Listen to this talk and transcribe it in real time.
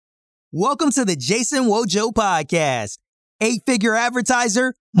Welcome to the Jason Wojo Podcast, 8-figure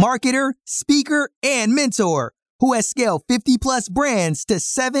advertiser, marketer, speaker, and mentor who has scaled 50-plus brands to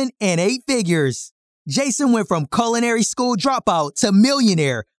 7 and 8 figures. Jason went from culinary school dropout to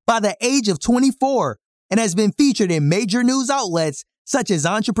millionaire by the age of 24 and has been featured in major news outlets such as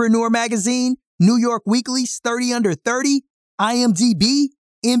Entrepreneur Magazine, New York Weekly's 30 Under 30, IMDb,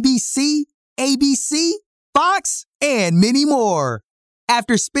 NBC, ABC, Fox, and many more.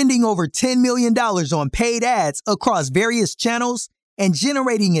 After spending over $10 million on paid ads across various channels and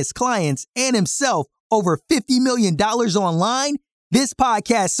generating his clients and himself over $50 million online, this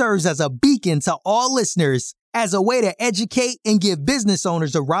podcast serves as a beacon to all listeners as a way to educate and give business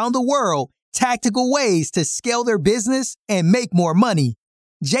owners around the world tactical ways to scale their business and make more money.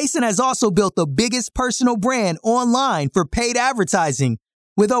 Jason has also built the biggest personal brand online for paid advertising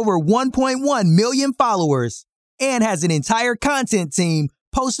with over 1.1 million followers, and has an entire content team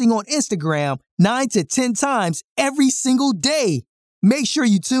posting on Instagram 9 to 10 times every single day. Make sure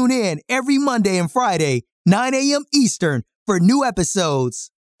you tune in every Monday and Friday, 9 a.m. Eastern, for new episodes.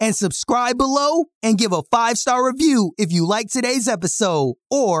 And subscribe below and give a 5-star review if you like today's episode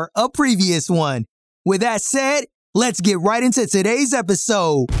or a previous one. With that said, let's get right into today's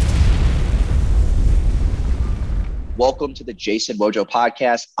episode. Welcome to the Jason Wojo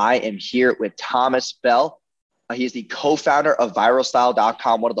Podcast. I am here with Thomas Bell. He is the co-founder of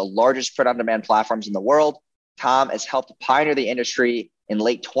ViralStyle.com, one of the largest print-on-demand platforms in the world. Tom has helped pioneer the industry in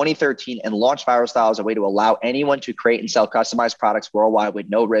late 2013 and launched ViralStyle as a way to allow anyone to create and sell customized products worldwide with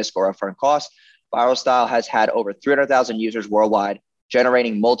no risk or upfront cost. ViralStyle has had over 300,000 users worldwide,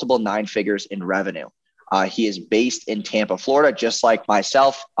 generating multiple 9 figures in revenue. He is based in Tampa, Florida, just like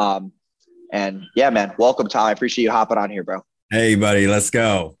myself. And yeah, man, welcome, Tom. I appreciate you hopping on here, bro. Hey, buddy, let's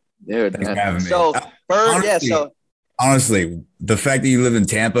go. Dude, thanks for having me. So, honestly, the fact that you live in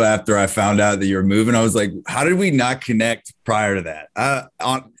Tampa after I found out that you were moving, I was like, how did we not connect prior to that?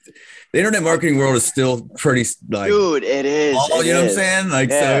 The internet marketing world is still pretty dude, it is. What I'm saying?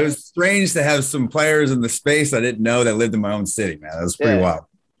 So it was strange to have some players in the space I didn't know that lived in my own city, man. That was pretty wild.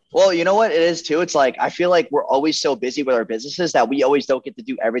 Well, you know what it is too? It's like, I feel like we're always so busy with our businesses that we always don't get to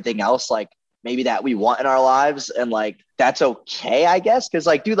do everything else, like maybe that we want in our lives. And like, that's okay, I guess. Cause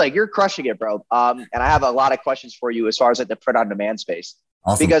like, dude, like you're crushing it, bro. And I have a lot of questions for you as far as like the print on demand space,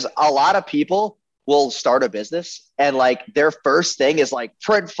 because a lot of people will start a business and like their first thing is like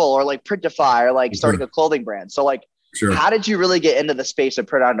Printful or like Printify or like starting a clothing brand. So like, how did you really get into the space of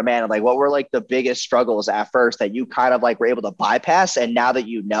print on demand? And like, what were like the biggest struggles at first that you kind of like were able to bypass? And now that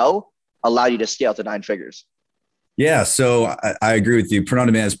you know, allow you to scale to 9 figures? Yeah, so I agree with you. Print on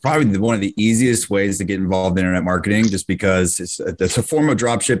demand is probably one of the easiest ways to get involved in internet marketing, just because it's a form of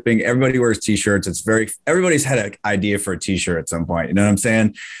drop shipping. Everybody wears t-shirts. Everybody's had an idea for a t-shirt at some point. You know what I'm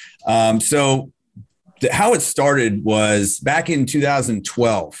saying? How it started was back in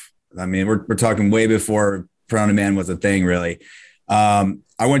 2012. I mean, we're talking way before print on demand was a thing, really. I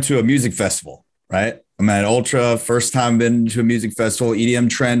went to a music festival, right? I'm at Ultra, first time been to a music festival. EDM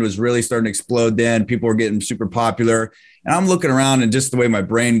trend was really starting to explode then. People were getting super popular. And I'm looking around, and just the way my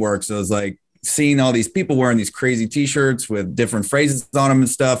brain works, I was like seeing all these people wearing these crazy t-shirts with different phrases on them and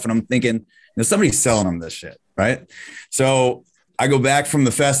stuff. And I'm thinking, somebody's selling them this shit, right? So I go back from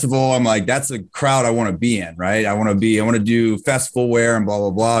the festival. I'm like, that's a crowd I want to be in, right? I want to do festival wear and blah, blah,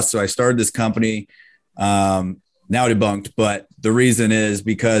 blah. So I started this company. Now debunked, but the reason is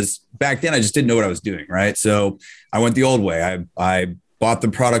because back then I just didn't know what I was doing, right? So I went the old way. I bought the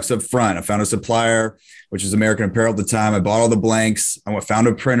products up front. I found a supplier, which is American Apparel at the time. I bought all the blanks. I found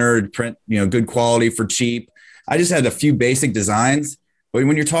a printer to print, good quality for cheap. I just had a few basic designs. But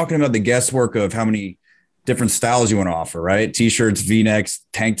when you're talking about the guesswork of how many different styles you want to offer, right? T-shirts, V-necks,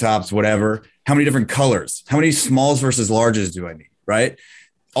 tank tops, whatever. How many different colors? How many smalls versus larges do I need, right?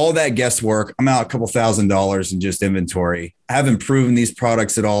 All that guesswork, I'm out a couple $1,000s in just inventory. I haven't proven these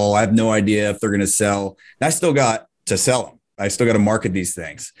products at all. I have no idea if they're going to sell. And I still got to sell them. I still got to market these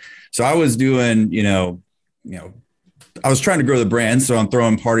things. So I was doing, I was trying to grow the brand. So I'm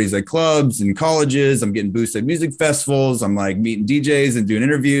throwing parties at clubs and colleges. I'm getting boosted at music festivals. I'm like meeting DJs and doing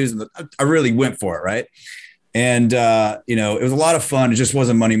interviews. And I really went for it, right? And, it was a lot of fun. It just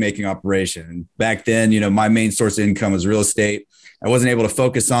wasn't a money-making operation. And back then, my main source of income was real estate. I wasn't able to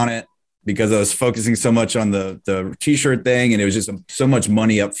focus on it because I was focusing so much on the t-shirt thing. And it was just so much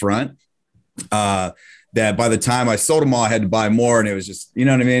money up front that by the time I sold them all, I had to buy more. And it was just, you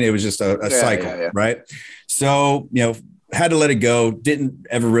know what I mean? It was just a cycle, right? So, had to let it go. Didn't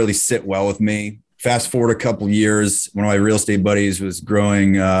ever really sit well with me. Fast forward a couple of years, one of my real estate buddies was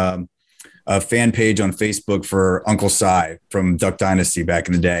growing a fan page on Facebook for Uncle Si from Duck Dynasty back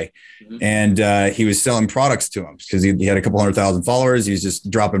in the day. And he was selling products to him because he had a couple 100,000 followers. He was just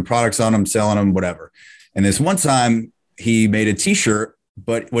dropping products on them, selling them, whatever. And this one time he made a t-shirt,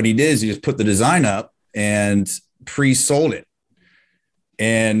 but what he did is he just put the design up and pre-sold it.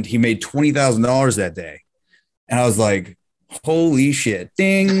 And he made $20,000 that day. And I was like, holy shit,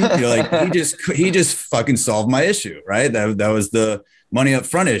 ding. Like he just fucking solved my issue, right? That was the money up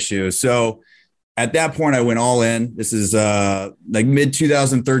front issue. So at that point I went all in. This is like mid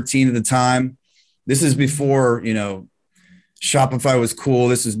 2013 at the time. This is before, Shopify was cool.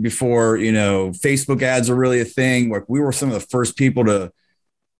 This is before, Facebook ads were really a thing. Like we were some of the first people to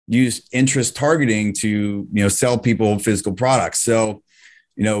use interest targeting to, sell people physical products. So,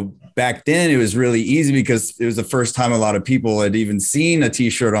 back then it was really easy because it was the first time a lot of people had even seen a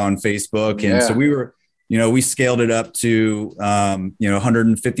t-shirt on Facebook. And so we were, we scaled it up to,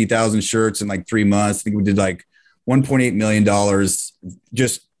 150,000 shirts in like 3 months. I think we did like $1.8 million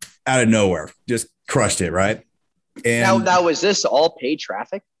just out of nowhere, just crushed it. Right. And now was this all paid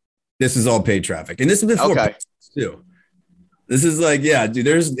traffic? This is all paid traffic. And this is before too. This is like, yeah, dude,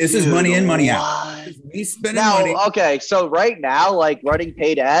 this is money in, money out. We spending money. Okay. So right now, like running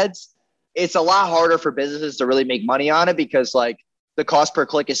paid ads, it's a lot harder for businesses to really make money on it because like the cost per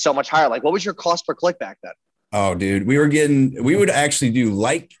click is so much higher. Like what was your cost per click back then? Oh, dude, we would actually do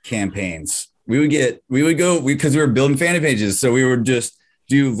like campaigns. Because we were building fan pages. So we would just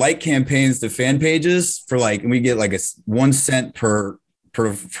do like campaigns to fan pages for like, and we get like 1 cent per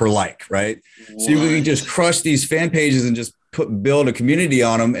like, right? What? So we just crush these fan pages and just build a community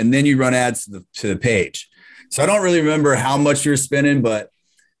on them, and then you run ads to the page. So I don't really remember how much you're spending, but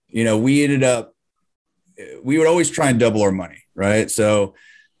we would always try and double our money, right? So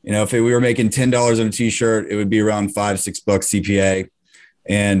if we were making $10 on a t-shirt, it would be around $5-6 CPA,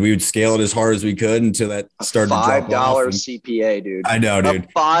 and we would scale it as hard as we could until that started to drop off. $5 CPA, dude. I know, dude. A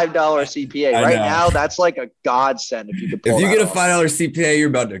 $5 CPA right now. That's like a godsend if you could. If you get a $5 CPA, you're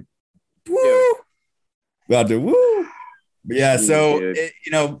about to woo. But yeah. So,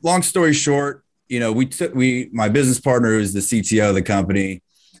 long story short, my business partner, who's the CTO of the company,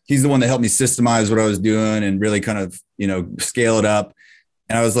 he's the one that helped me systemize what I was doing and really kind of, scale it up.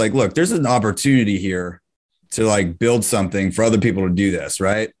 And I was like, look, there's an opportunity here to like build something for other people to do this.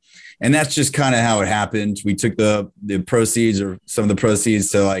 Right. And that's just kind of how it happened. We took the proceeds or some of the proceeds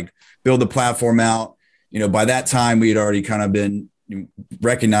to like build the platform out. By that time we had already kind of been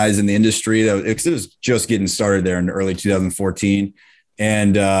recognized in the industry. It was just getting started there in early 2014.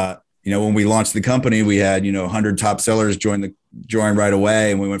 And, when we launched the company, we had, 100 top sellers join right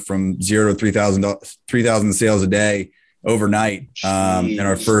away. And we went from 0 to 3,000 sales a day overnight in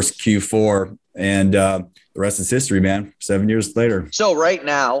our first Q4. And the rest is history, man. 7 years later. So right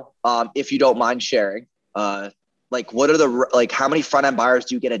now, if you don't mind sharing, like what are how many front end buyers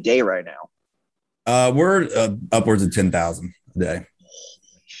do you get a day right now? We're upwards of 10,000 a day.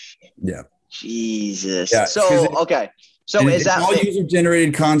 Yeah. Jesus. Yeah, so, okay. So is that all user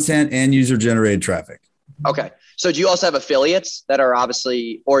generated content and user generated traffic? Okay. So do you also have affiliates that are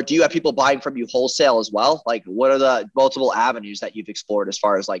obviously, or do you have people buying from you wholesale as well? Like what are the multiple avenues that you've explored as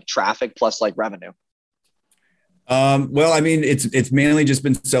far as like traffic plus like revenue? Well, I mean, it's mainly just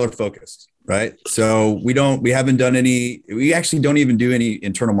been seller focused, right? So we actually don't even do any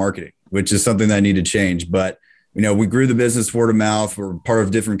internal marketing, which is something that I need to change. But, we grew the business word of mouth. We're part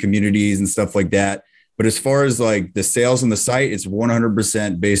of different communities and stuff like that. But as far as like the sales on the site, it's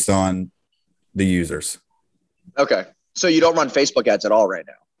 100% based on the users. Okay. So you don't run Facebook ads at all right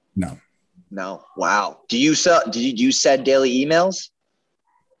now? No. Wow. Do you send daily emails?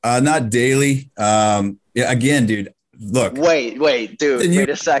 Not daily. Yeah. Again, dude, look. Wait, dude. Wait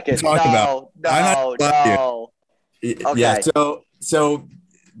a second. No. Okay. Yeah. So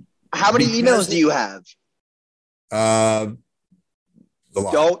how many emails do you have? A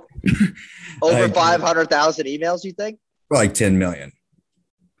lot. Don't over 500,000 emails, you think? Like 10 million.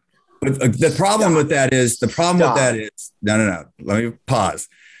 But the problem with that is no. Let me pause.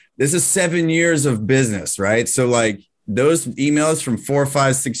 This is 7 years of business, right? So like those emails from 4,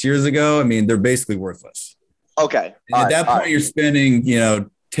 5, 6 years ago, I mean, they're basically worthless. Okay. At that point, you're spending,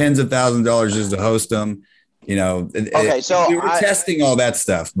 tens of thousands of dollars just to host them. Okay. So we were testing all that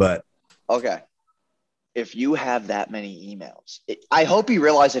stuff, but okay. If you have that many emails, I hope you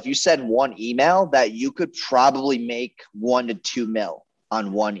realize if you send one email that you could probably make 1 to 2 mil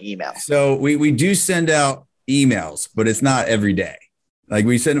on one email. So we do send out emails, but it's not every day. Like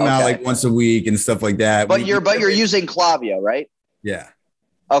we send them out like once a week and stuff like that. But you're using Klaviyo, right? Yeah.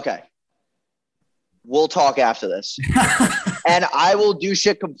 Okay. We'll talk after this. and I will do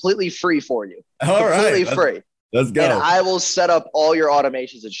shit completely free for you. All completely right. free. Let's go. And I will set up all your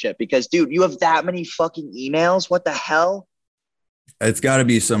automations and shit because, dude, you have that many fucking emails. What the hell? It's got to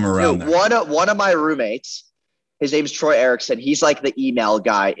be somewhere around there. One of my roommates, his name's Troy Erickson. He's like the email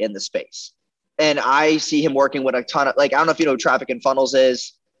guy in the space. And I see him working with a ton of, like, I don't know if you know who Traffic and Funnels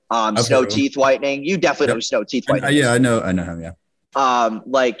is. Snow Teeth Whitening. You definitely know Snow Teeth Whitening. Yeah, I know him. Yeah.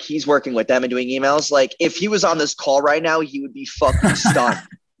 Like he's working with them and doing emails. Like if he was on this call right now, he would be fucking stunned.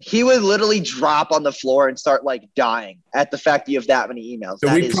 He would literally drop on the floor and start like dying at the fact that you have that many emails.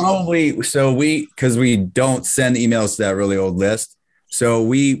 So because we don't send emails to that really old list. So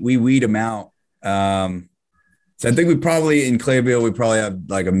we weed them out. So I think we probably in Clayville, we probably have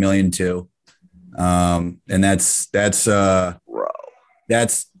like 1.2 million. And that's,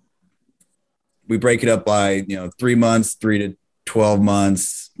 we break it up by, 3 months, 3 to 12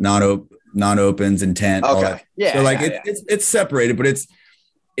 months, non-opens, intent. Okay. Yeah. So like it's separated, but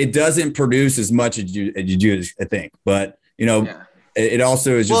it doesn't produce as much as you do, I think. But it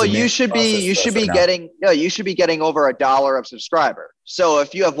also is just. Well, you should be getting over $1 of subscriber. So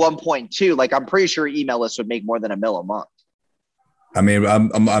if you have 1.2, like I'm pretty sure email list would make more than $1 million a month. I mean,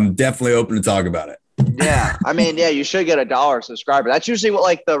 I'm definitely open to talk about it. Yeah, I mean, yeah, you should get $1 subscriber. That's usually what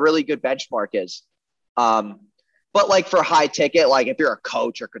like the really good benchmark is. But like for high ticket, like if you're a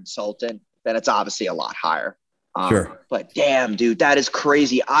coach or consultant, then it's obviously a lot higher. Sure. But damn, dude, that is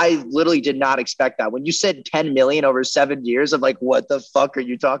crazy. I literally did not expect that. When you said 10 million over 7 years, I'm like, what the fuck are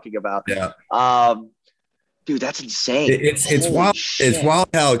you talking about? Yeah. Dude, that's insane. It's wild. Shit. It's wild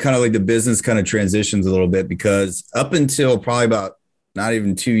how kind of like the business kind of transitions a little bit, because up until probably about not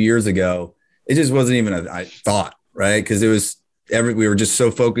even 2 years ago, it just wasn't even a thought, right? Because it was we were just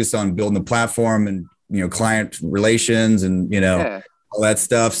so focused on building the platform and, client relations and, all that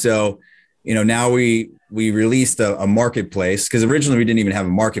stuff. So, now we released a marketplace, because originally we didn't even have a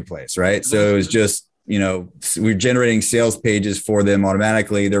marketplace, right? So it was just, we're generating sales pages for them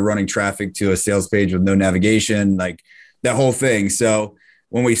automatically. They're running traffic to a sales page with no navigation, like that whole thing. So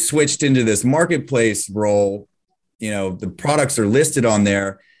when we switched into this marketplace role, the products are listed on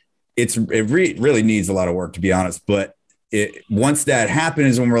there. It really needs a lot of work, to be honest. But once that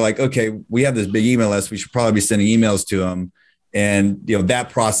happens, when we're like, okay, we have this big email list, we should probably be sending emails to them. And, that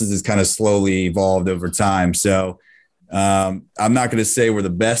process has kind of slowly evolved over time. So I'm not going to say we're the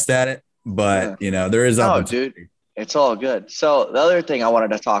best at it, but, there is opportunity. Oh, dude, it's all good. So the other thing I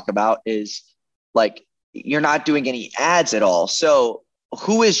wanted to talk about is like, you're not doing any ads at all. So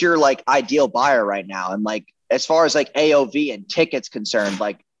who is your like ideal buyer right now? And like, as far as like AOV and tickets concerned,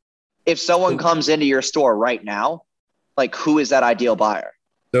 like if someone comes into your store right now, like who is that ideal buyer?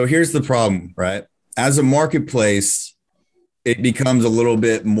 So here's the problem, right? As a marketplace, it becomes a little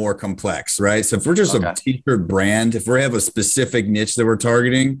bit more complex, right? So if we're just a t-shirt brand, if we have a specific niche that we're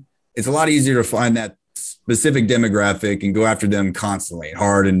targeting, it's a lot easier to find that specific demographic and go after them constantly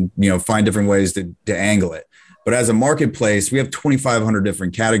hard and, find different ways to angle it. But as a marketplace, we have 2,500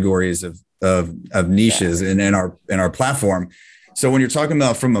 different categories of niches in our platform. So when you're talking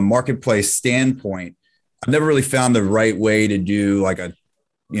about from a marketplace standpoint, I've never really found the right way to do like a,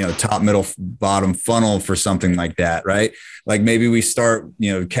 top, middle, bottom funnel for something like that, right? Like maybe we start,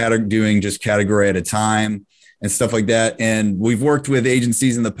 doing just category at a time and stuff like that. And we've worked with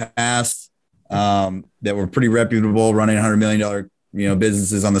agencies in the past that were pretty reputable, running $100 million,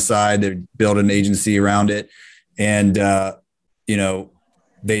 businesses on the side. They built an agency around it. And,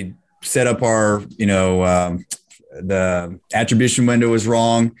 they set up our, the attribution window was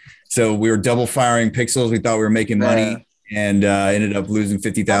wrong. So we were double firing pixels. We thought we were making money and ended up losing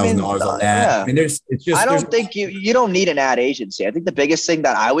 $50,000 on that. Yeah. I mean, I don't think you don't need an ad agency. I think the biggest thing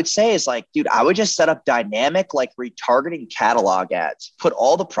that I would say is like, dude, I would just set up dynamic, like retargeting catalog ads, put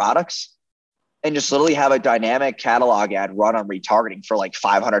all the products and just literally have a dynamic catalog ad run on retargeting for like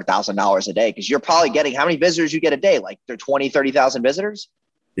 $500,000 a day. Cause you're probably getting how many visitors you get a day? Like they're 20, 30,000 visitors.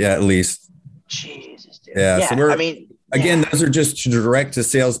 Yeah, at least. Jesus, dude. Yeah. So those are just direct to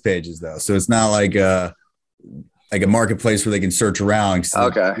sales pages though. So it's not like a marketplace where they can search around. So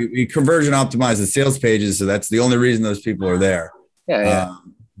we conversion optimize the sales pages. So that's the only reason those people are there. Yeah.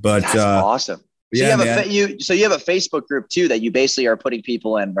 But that's awesome. So you have a Facebook group too, that you basically are putting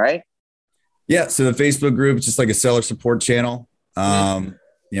people in, right? Yeah. So the Facebook group is just like a seller support channel.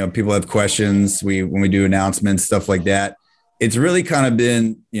 People have questions. When we do announcements, stuff like that, it's really kind of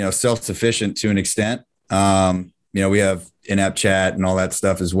been, self-sufficient to an extent. We have in-app chat and all that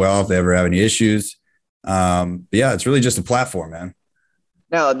stuff as well, if they ever have any issues. But yeah, it's really just a platform, man.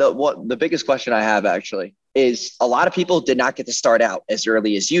 Now, the biggest question I have actually is a lot of people did not get to start out as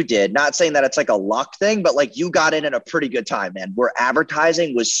early as you did. Not saying that it's like a luck thing, but like you got in at a pretty good time, man, where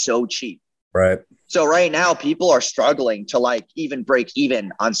advertising was so cheap. Right. So right now people are struggling to like even break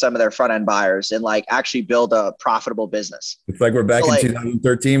even on some of their front end buyers and like actually build a profitable business. It's like we're back in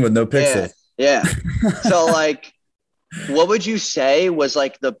 2013 with no pixels. Yeah. So like, what would you say was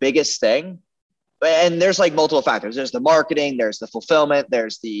like the biggest thing? And there's like multiple factors. There's the marketing, there's the fulfillment,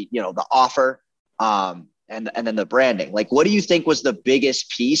 there's the, the offer, and then the branding. Like, what do you think was the biggest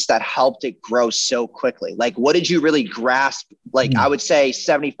piece that helped it grow so quickly? Like, what did you really grasp? Like, I would say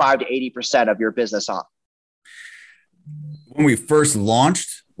 75 to 80% of your business on. When we first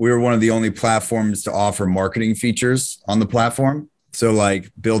launched, we were one of the only platforms to offer marketing features on the platform. So like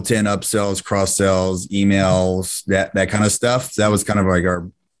built-in upsells, cross-sells, emails, that kind of stuff. So that was kind of like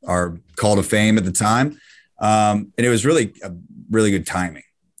our call to fame at the time. And it was really good timing,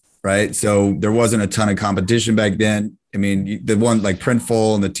 right? So there wasn't a ton of competition back then. I mean, the one like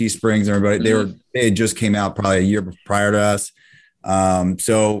Printful and the Teesprings and everybody, they just came out probably a year prior to us.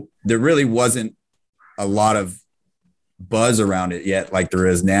 So there really wasn't a lot of buzz around it yet, like there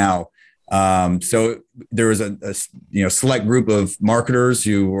is now. So there was a select group of marketers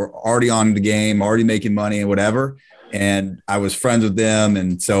who were already on the game, already making money and whatever. And I was friends with them.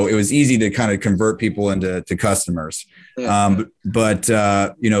 And so it was easy to kind of convert people into customers. Yeah. But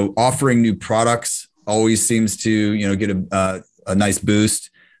offering new products always seems to, get a nice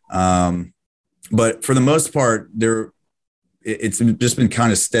boost. But for the most part, it's just been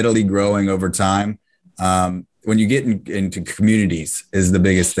kind of steadily growing over time. When you get into communities is the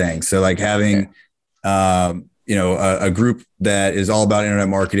biggest thing. So like having, a group that is all about internet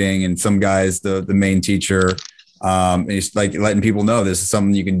marketing and some guys, the main teacher, and it's like letting people know this is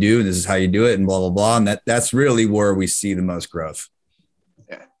something you can do and this is how you do it and blah, blah, blah. And that's really where we see the most growth.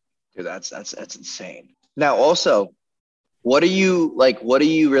 Yeah. Dude, that's insane. Now also, what do you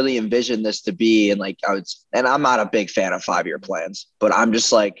really envision this to be? And like, and I'm not a big fan of 5-year plans, but I'm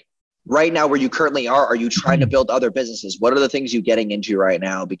just like, right now where you currently are you trying to build other businesses? What are the things you're getting into right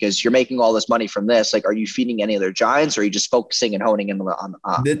now? Because you're making all this money from this. Like, are you feeding any other giants or are you just focusing and honing in on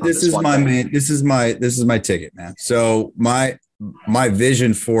this is my main, this is my ticket, man. So my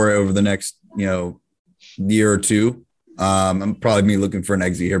vision for it over the next, year or two, I'm probably be looking for an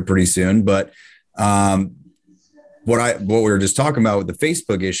exit here pretty soon, but, what we were just talking about with the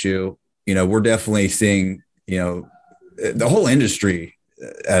Facebook issue, we're definitely seeing, the whole industry,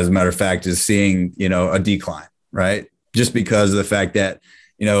 as a matter of fact, is seeing, a decline, right? Just because of the fact that,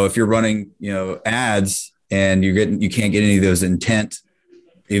 if you're running, ads and you can't get any of those intent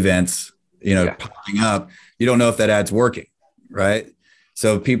events, popping up, you don't know if that ad's working, right?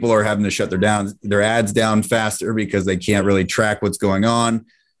 So people are having to shut their ads down faster because they can't really track what's going on.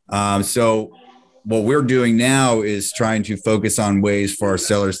 So what we're doing now is trying to focus on ways for our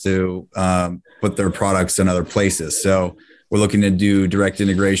sellers to put their products in other places. So we're looking to do direct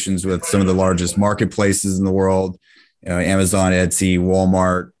integrations with some of the largest marketplaces in the world, Amazon, Etsy,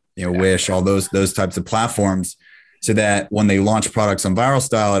 Walmart, Wish, all those types of platforms, so that when they launch products on Viral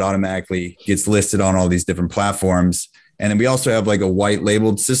Style, it automatically gets listed on all these different platforms. And then we also have like a white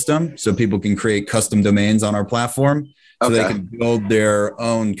labeled system, so people can create custom domains on our platform. So they can build their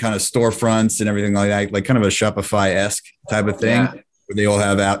own kind of storefronts and everything like that, like kind of a Shopify-esque type of thing, where they all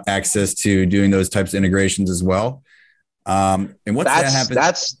have access to doing those types of integrations as well. And once that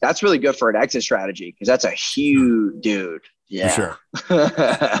happens, that's really good for an exit strategy, because that's a huge dude. Yeah, for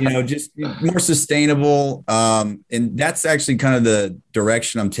sure. Just more sustainable. And that's actually kind of the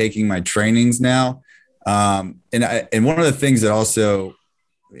direction I'm taking my trainings now. And one of the things that also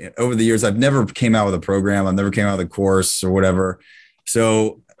over the years, I've never came out with a program. I've never came out with a course or whatever.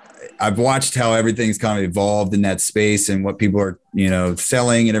 So I've watched how everything's kind of evolved in that space and what people are,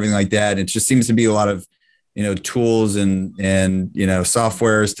 selling and everything like that. And it just seems to be a lot of, tools and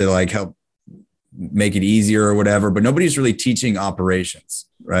softwares to like help make it easier or whatever, but nobody's really teaching operations.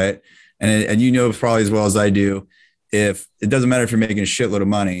 Right. And probably as well as I do, if it doesn't matter if you're making a shitload of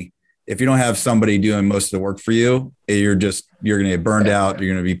money, if you don't have somebody doing most of the work for you, you're going to get burned out.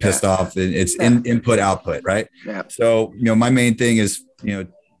 You're going to be pissed off. It's input output. Right. Yeah. So, my main thing is, going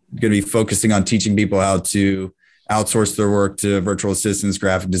to be focusing on teaching people how to outsource their work to virtual assistants,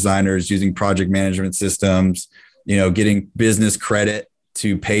 graphic designers, using project management systems, getting business credit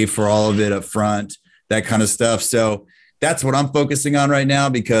to pay for all of it up front, that kind of stuff. So that's what I'm focusing on right now,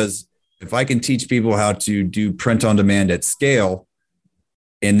 because if I can teach people how to do print on demand at scale,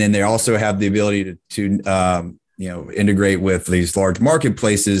 and then they also have the ability to integrate with these large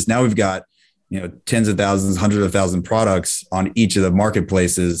marketplaces, now we've got, tens of thousands, hundreds of thousands products on each of the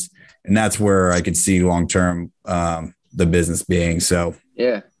marketplaces. And that's where I could see long-term the business being. So,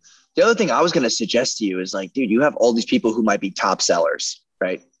 yeah. The other thing I was going to suggest to you is like, dude, you have all these people who might be top sellers,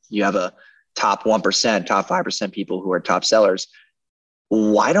 right? You have a top 1%, top 5% people who are top sellers.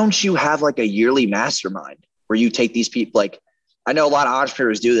 Why don't you have like a yearly mastermind where you take these people? Like, I know a lot of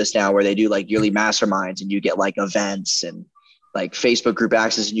entrepreneurs do this now where they do like yearly masterminds and you get like events and like Facebook group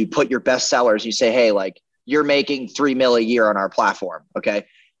access, and you put your best sellers, you say, hey, like you're making 3 mil a year on our platform. Okay.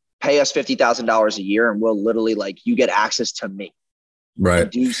 Pay us $50,000 a year and we'll literally like, you get access to me. right.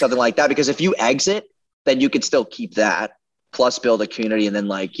 Do something like that, because if you exit, then you could still keep that plus build a community. And then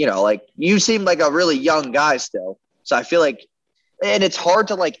like, like you seem like a really young guy still. So I feel like, and it's hard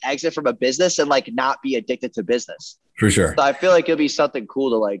to like exit from a business and like not be addicted to business. For sure. So I feel like it'll be something cool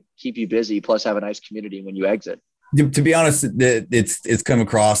to like keep you busy, plus have a nice community when you exit. To be honest, it's come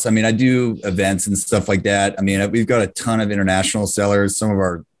across. I mean, I do events and stuff like that. I mean, we've got a ton of international sellers. Some of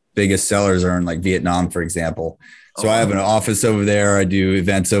our biggest sellers are in like Vietnam, for example. So I have an office over there. I do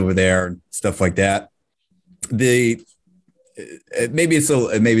events over there, stuff like that. Maybe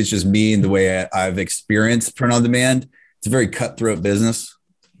it's just me and the way I've experienced print on demand. It's a very cutthroat business,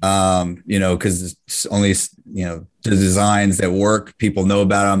 because it's only, the designs that work, people know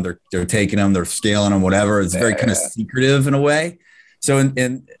about them. They're taking them, they're scaling them, whatever. It's very kind of secretive in a way. So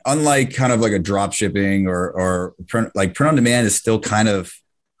in unlike kind of like a drop shipping or print on demand is still kind of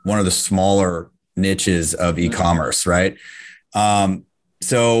one of the smaller niches of e-commerce. Right.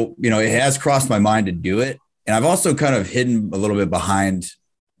 So, it has crossed my mind to do it. And I've also kind of hidden a little bit behind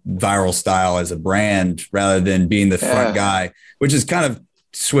Viral Style as a brand rather than being the front guy, which is kind of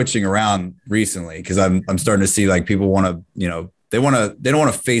switching around recently because I'm starting to see like people want to, they don't want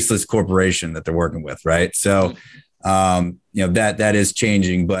a faceless corporation that they're working with. Right. So, that is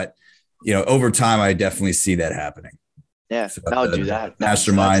changing, but, over time, I definitely see that happening. Yeah. So I'll do that.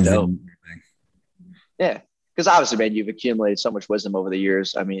 Masterminds. And yeah. Because obviously, man, you've accumulated so much wisdom over the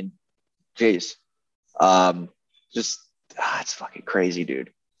years. I mean, geez, it's fucking crazy,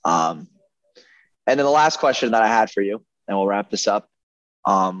 dude. And then the last question that I had for you, and we'll wrap this up,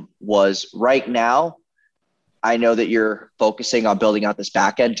 was right now, I know that you're focusing on building out this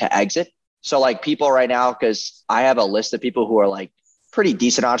back end to exit. So like people right now, because I have a list of people who are like pretty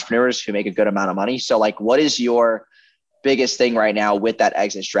decent entrepreneurs who make a good amount of money. So like, what is your biggest thing right now with that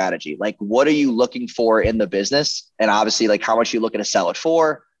exit strategy? Like, what are you looking for in the business? And obviously like how much you looking to sell it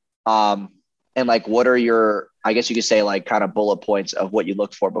for? And like, what are your, I guess you could say like kind of bullet points of what you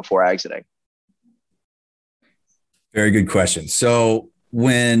look for before exiting? Very good question. So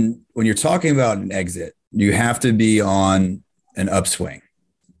when you're talking about an exit, you have to be on an upswing,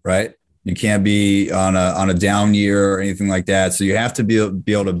 right? You can't be on a down year or anything like that. So you have to be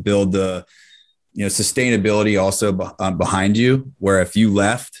able to build the, sustainability also behind you, where if you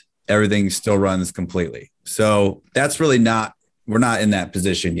left, everything still runs completely. So that's really we're not in that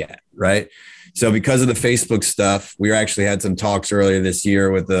position yet. Right. So because of the Facebook stuff, we actually had some talks earlier this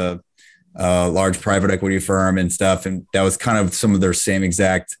year with a large private equity firm and stuff. And that was kind of some of their same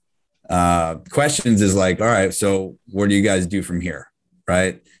exact questions is like, all right, so what do you guys do from here?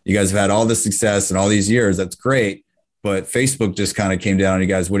 Right. You guys have had all this success and all these years. That's great. But Facebook just kind of came down on you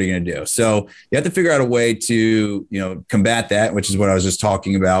guys. What are you going to do? So you have to figure out a way to, combat that, which is what I was just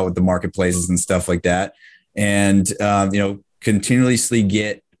talking about with the marketplaces and stuff like that. And, continuously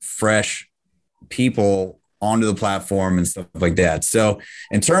get fresh people onto the platform and stuff like that. So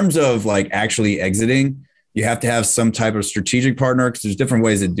in terms of like actually exiting, you have to have some type of strategic partner because there's different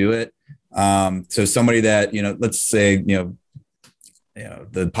ways to do it. So somebody that, let's say,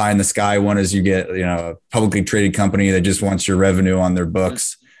 the pie in the sky one is you get, a publicly traded company that just wants your revenue on their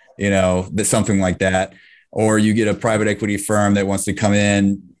books, something like that. Or you get a private equity firm that wants to come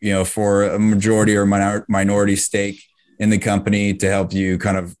in, for a majority or minority stake in the company to help you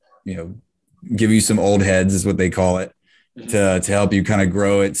kind of, give you some old heads is what they call it to help you kind of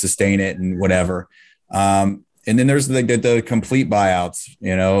grow it, sustain it and whatever. And then there's the complete buyouts,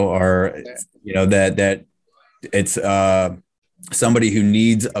 that it's, somebody who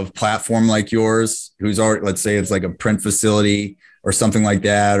needs a platform like yours, who's already, let's say it's like a print facility or something like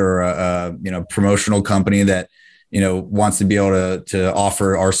that, or a promotional company that, wants to be able to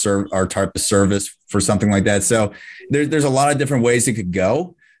offer our type of service for something like that. So there's a lot of different ways it could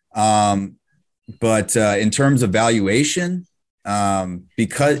go. But in terms of valuation,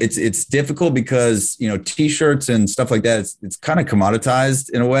 because it's difficult because, t-shirts and stuff like that, it's kind of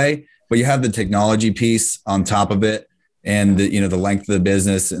commoditized in a way, but you have the technology piece on top of it. And the length of the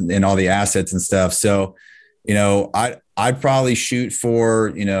business and all the assets and stuff. So, I'd probably shoot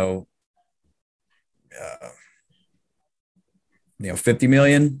for, 50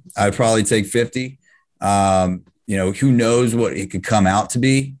 million, I'd probably take 50. Who knows what it could come out to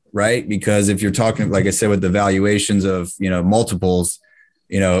be, right? Because if you're talking, like I said, with the valuations of, multiples,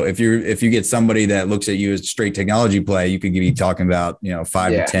 if you get somebody that looks at you as straight technology play, you could be talking about, 5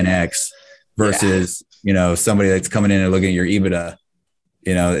 to 10x versus, somebody that's coming in and looking at your EBITDA,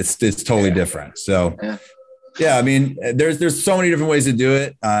 it's totally different. So yeah, I mean, there's so many different ways to do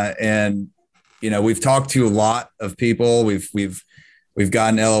it. And, we've talked to a lot of people. We've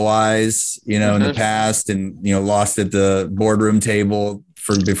gotten LOIs, in the past and, lost at the boardroom table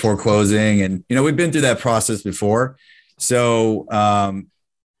before closing. And, we've been through that process before. So,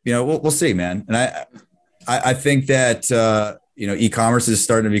 we'll see, man. And I think that, e-commerce is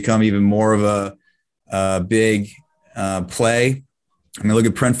starting to become even more of a big play. I mean, look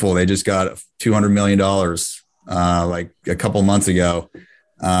at Printful. They just got $200 million like a couple months ago.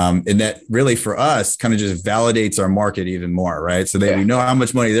 And that really for us kind of just validates our market even more, right? So we know how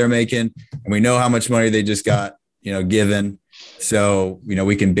much money they're making and we know how much money they just got, given. So,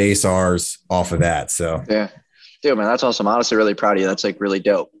 we can base ours off of that. So yeah, dude, man, that's awesome. Honestly, really proud of you. That's like really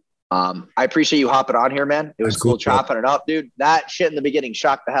dope. I appreciate you hopping on here, man. It was cool chopping it up, dude. That shit in the beginning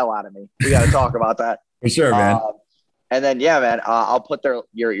shocked the hell out of me. We got to talk about that. For sure, man. And then, yeah, man, I'll put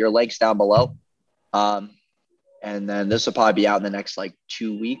your links down below. And then this will probably be out in the next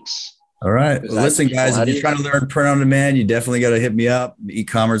 2 weeks. All right. Well, listen, guys, if you're trying to learn print on demand, you definitely got to hit me up.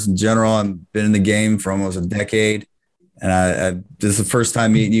 E-commerce in general. I've been in the game for almost a decade. And this is the first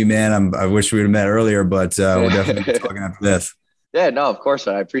time meeting you, man. I wish we would have met earlier, but we're definitely talking after this. Yeah, no, of course,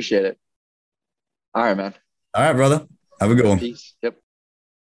 man. I appreciate it. All right, man. All right, brother. Have a good one. Peace. Yep.